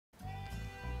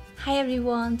Hi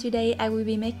everyone, today I will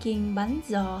be making Banh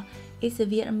Gio. It's a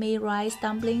Vietnamese rice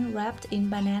dumpling wrapped in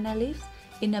banana leaves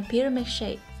in a pyramid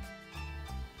shape.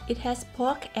 It has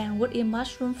pork and woodear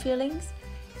mushroom fillings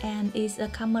and is a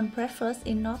common breakfast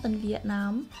in northern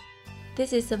Vietnam.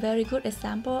 This is a very good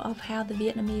example of how the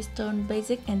Vietnamese turn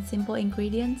basic and simple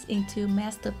ingredients into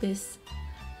masterpiece.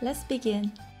 Let's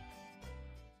begin.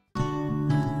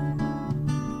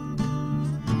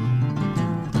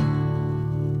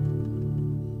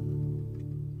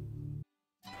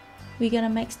 We're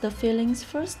gonna mix the fillings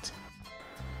first.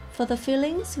 For the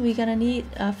fillings, we're gonna need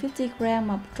 50 grams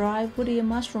of dry woodear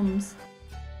mushrooms.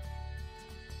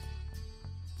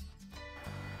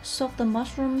 Soak the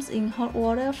mushrooms in hot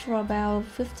water for about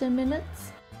 15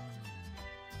 minutes.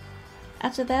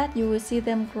 After that, you will see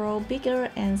them grow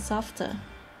bigger and softer,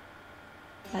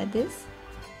 like this.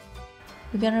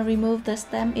 We're gonna remove the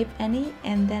stem if any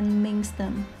and then mince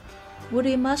them.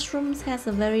 Woodear mushrooms has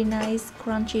a very nice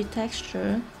crunchy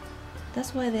texture.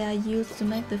 That's why they are used to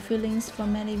make the fillings for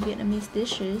many Vietnamese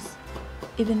dishes,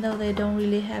 even though they don't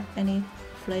really have any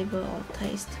flavor or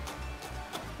taste.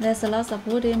 There's a lot of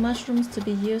woodear mushrooms to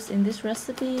be used in this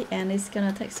recipe, and it's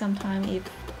gonna take some time if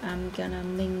I'm gonna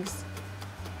mince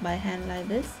by hand like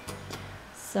this.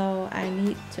 So I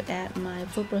need to add my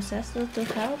food processor to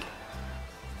help.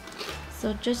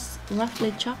 So just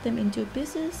roughly chop them into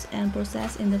pieces and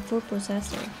process in the food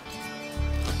processor.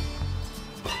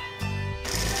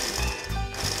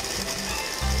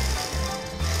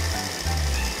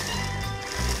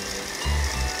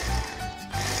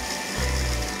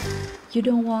 You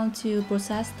don't want to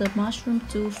process the mushroom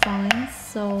too fine,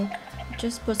 so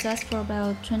just process for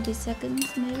about 20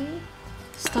 seconds maybe.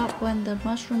 Stop when the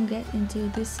mushroom gets into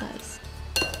this size.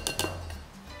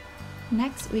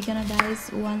 Next, we're gonna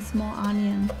dice one small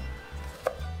onion.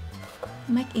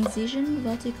 Make incision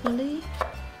vertically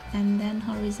and then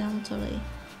horizontally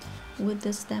with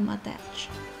the stem attached.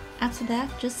 After that,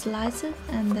 just slice it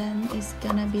and then it's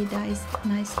gonna be diced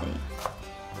nicely.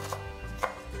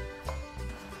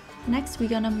 Next, we're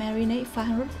gonna marinate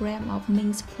 500 grams of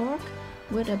minced pork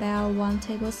with about 1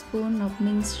 tablespoon of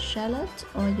minced shallot,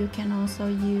 or you can also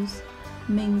use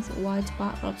minced white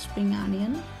part of spring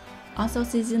onion. Also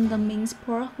season the minced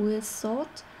pork with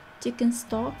salt, chicken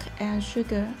stock and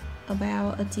sugar,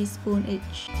 about a teaspoon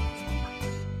each.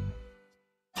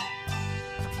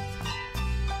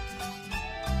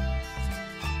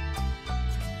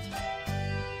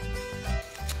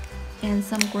 And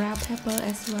some ground pepper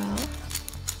as well.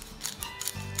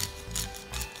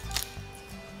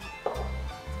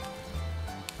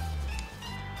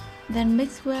 Then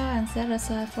mix well and set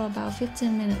aside for about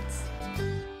 15 minutes.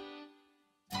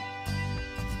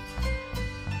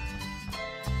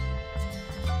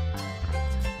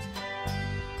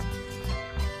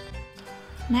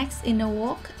 Next, in a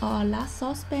wok or a large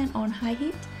saucepan on high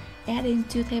heat, add in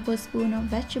 2 tablespoons of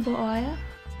vegetable oil.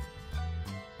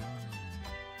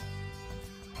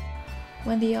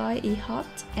 When the oil is hot,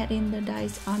 add in the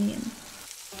diced onion.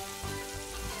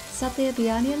 Sauté the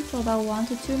onion for about 1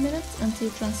 to 2 minutes until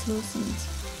translucent.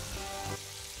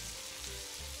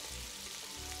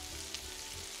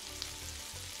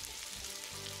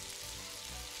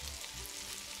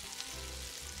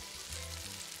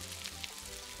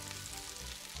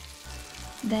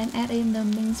 Then add in the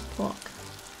minced pork.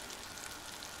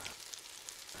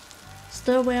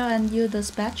 Stir well and use the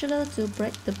spatula to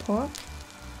break the pork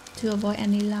to avoid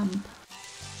any lump.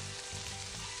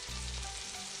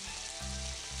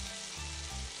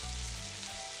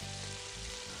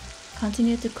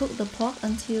 Continue to cook the pork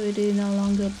until it is no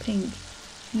longer pink.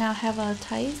 Now have a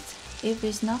taste. If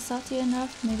it's not salty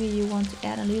enough, maybe you want to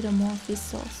add a little more fish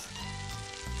sauce.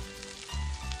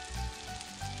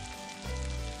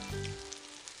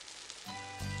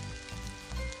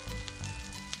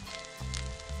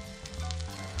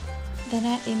 Then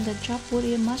add in the chopped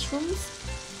woodear mushrooms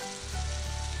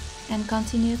and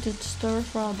continue to stir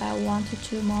for about 1 to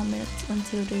 2 more minutes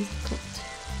until it is cooked.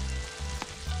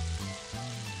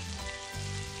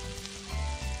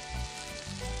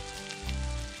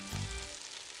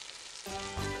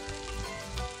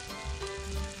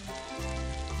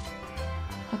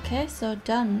 Okay, so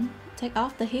done. Take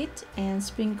off the heat and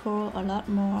sprinkle a lot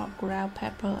more ground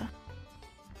pepper.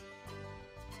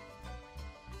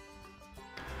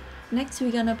 Next,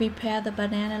 we're gonna prepare the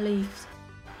banana leaves.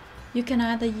 You can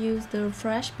either use the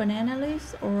fresh banana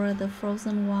leaves or the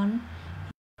frozen one.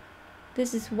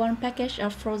 This is one package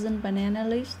of frozen banana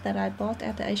leaves that I bought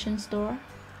at the Asian store.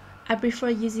 I prefer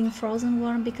using frozen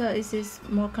one because it is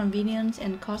more convenient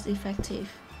and cost effective.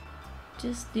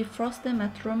 Just defrost them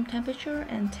at room temperature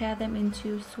and tear them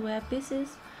into square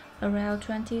pieces around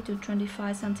 20 to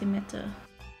 25 centimeters.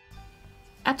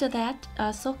 After that,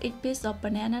 soak each piece of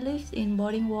banana leaves in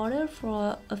boiling water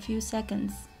for a few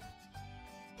seconds.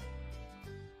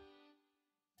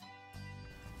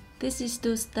 This is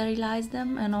to sterilize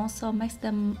them and also makes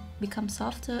them become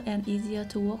softer and easier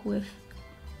to work with.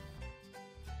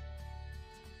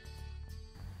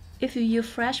 If you use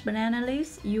fresh banana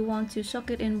leaves, you want to soak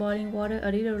it in boiling water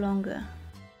a little longer.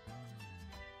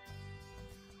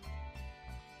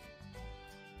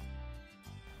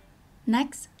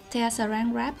 Next, tear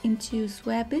saran wrap into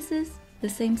square pieces, the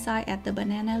same size as the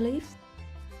banana leaves.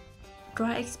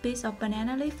 Dry each piece of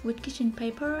banana leaf with kitchen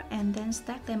paper and then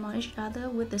stack them on each other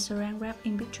with the saran wrap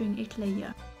in between each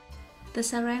layer. The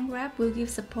saran wrap will give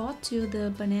support to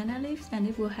the banana leaves and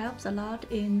it will help a lot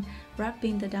in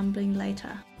wrapping the dumpling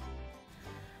later.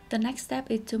 The next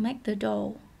step is to make the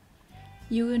dough.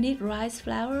 You will need rice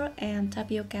flour and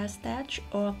tapioca starch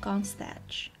or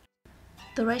cornstarch.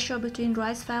 The ratio between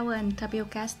rice flour and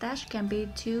tapioca starch can be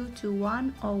 2 to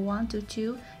 1 or 1 to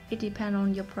 2, it depends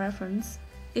on your preference.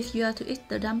 If you are to eat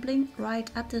the dumpling right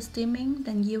after steaming,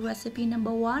 then use recipe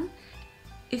number 1.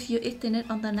 If you're eating it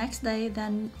on the next day,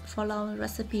 then follow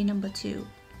recipe number 2.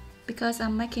 Because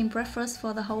I'm making breakfast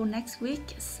for the whole next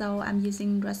week, so I'm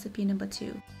using recipe number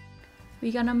 2.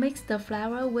 We're gonna mix the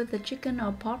flour with the chicken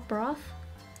or pork broth.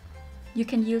 You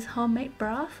can use homemade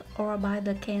broth or buy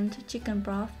the canned chicken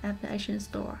broth at the Asian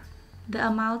store. The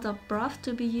amount of broth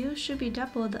to be used should be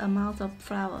double the amount of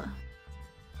flour.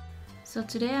 So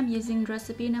today I'm using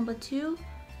recipe number 2,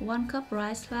 1 cup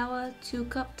rice flour, 2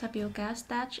 cup tapioca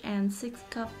starch and 6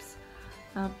 cups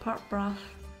pork broth.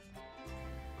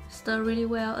 Stir really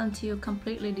well until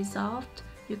completely dissolved.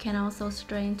 You can also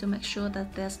strain to make sure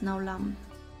that there's no lump.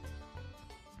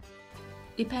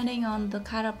 Depending on the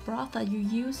kind of broth that you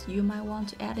use, you might want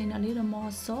to add in a little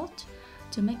more salt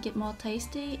to make it more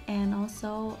tasty, and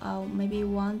also maybe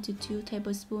 1 to 2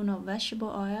 tablespoons of vegetable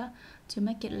oil to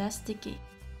make it less sticky.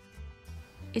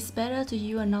 It's better to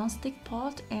use a non-stick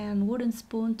pot and wooden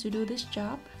spoon to do this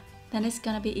job, then it's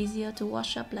gonna be easier to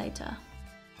wash up later.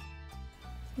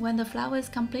 When the flour is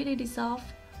completely dissolved,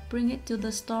 bring it to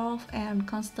the stove and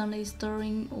constantly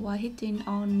stirring while heating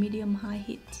on medium-high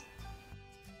heat.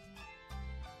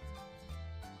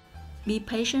 Be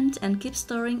patient and keep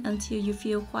stirring until you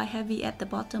feel quite heavy at the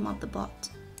bottom of the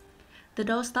pot. The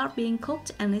dough starts being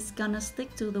cooked and it's gonna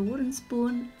stick to the wooden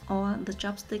spoon or the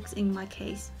chopsticks in my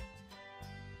case.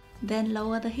 Then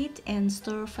lower the heat and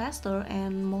stir faster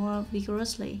and more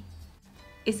vigorously.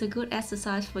 It's a good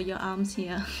exercise for your arms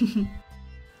here.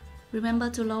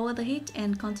 Remember to lower the heat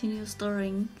and continue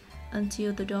stirring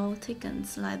until the dough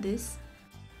thickens like this.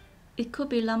 It could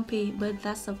be lumpy, but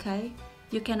that's okay.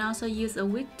 You can also use a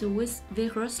whisk to whisk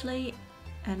vigorously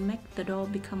and make the dough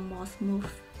become more smooth.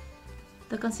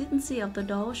 The consistency of the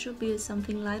dough should be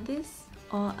something like this,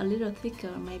 or a little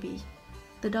thicker maybe.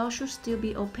 The dough should still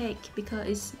be opaque because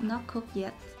it's not cooked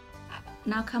yet.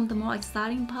 Now comes the more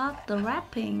exciting part, the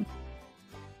wrapping.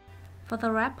 For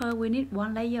the wrapper, we need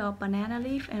 1 layer of banana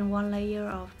leaf and 1 layer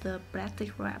of the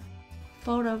plastic wrap.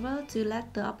 Fold over to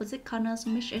let the opposite corners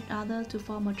meet each other to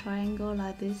form a triangle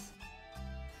like this.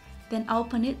 Then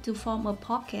open it to form a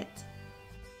pocket.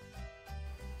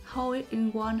 Hold it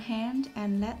in one hand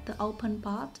and let the open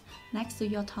part next to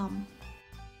your thumb.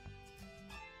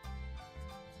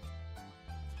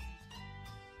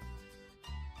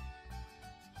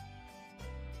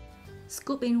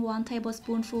 Scoop in 1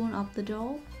 tablespoonful of the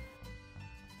dough.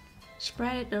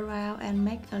 Spread it around and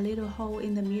make a little hole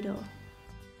in the middle.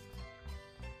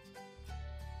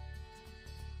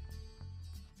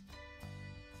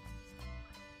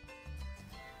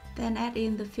 Then add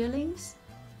in the fillings.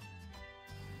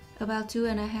 About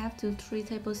 2.5 to 3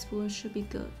 tablespoons should be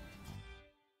good.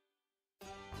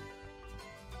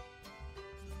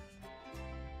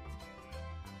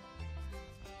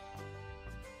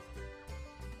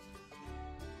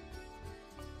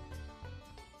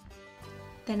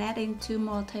 Then add in 2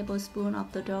 more tablespoons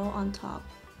of the dough on top.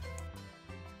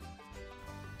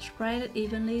 Spread it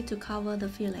evenly to cover the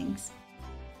fillings.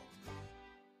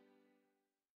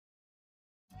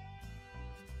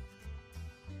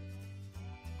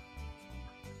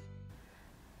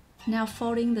 Now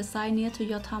folding the side near to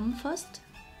your thumb first,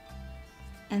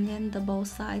 and then the both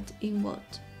sides inward.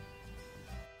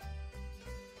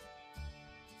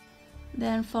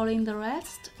 Then folding the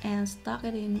rest and stuck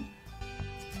it in.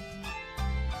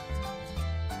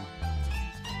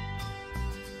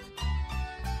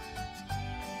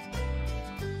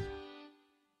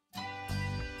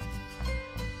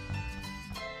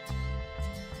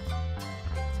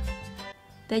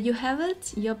 There you have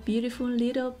it, your beautiful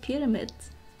little pyramid.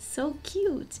 So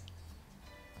cute!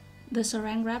 The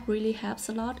saran wrap really helps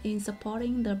a lot in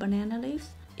supporting the banana leaves.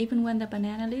 Even when the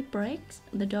banana leaf breaks,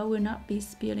 the dough will not be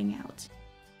spilling out.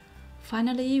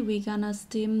 Finally, we're gonna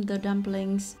steam the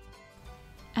dumplings.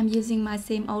 I'm using my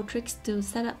same old tricks to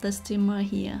set up the steamer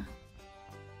here.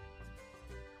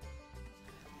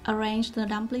 Arrange the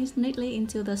dumplings neatly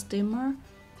into the steamer.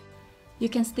 You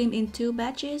can steam in 2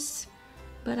 batches,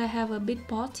 but I have a big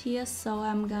pot here, so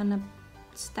I'm gonna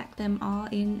stack them all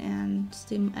in and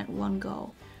steam at one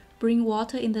go. Bring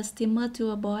water in the steamer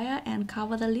to a boil and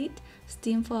cover the lid.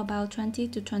 Steam for about 20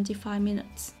 to 25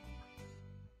 minutes.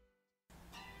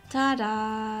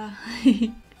 Ta-da!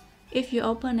 If you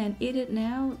open and eat it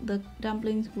now, the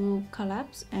dumplings will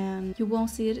collapse and you won't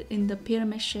see it in the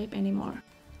pyramid shape anymore.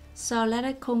 So let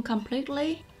it cool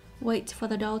completely. Wait for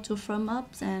the dough to firm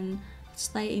up and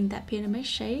stay in that pyramid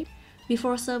shape.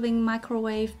 Before serving,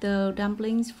 microwave the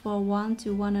dumplings for 1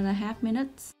 to 1.5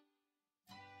 minutes.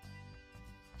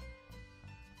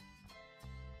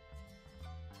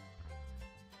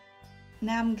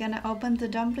 Now I'm gonna open the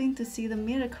dumpling to see the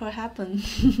miracle happen.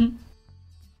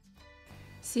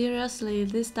 Seriously,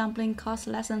 this dumpling costs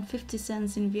less than 50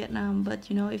 cents in Vietnam,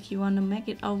 but you know, if you want to make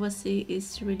it overseas,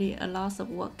 it's really a lot of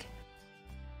work.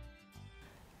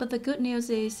 But the good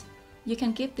news is, you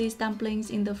can keep these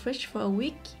dumplings in the fridge for a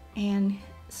week and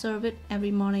serve it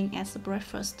every morning as a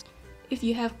breakfast. If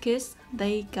you have kids,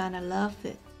 they gonna love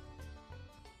it.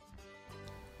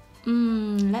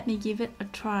 Let me give it a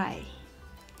try.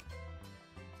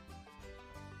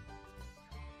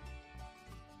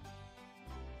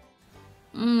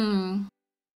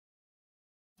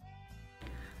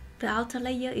 The outer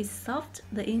layer is soft,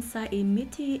 the inside is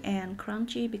meaty and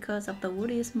crunchy because of the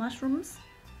woody mushrooms.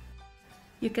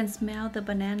 You can smell the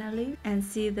banana leaf and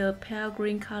see the pale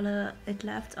green color it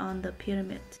left on the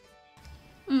pyramid.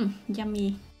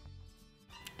 Yummy!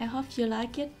 I hope you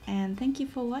like it and thank you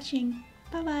for watching.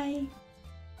 Bye bye!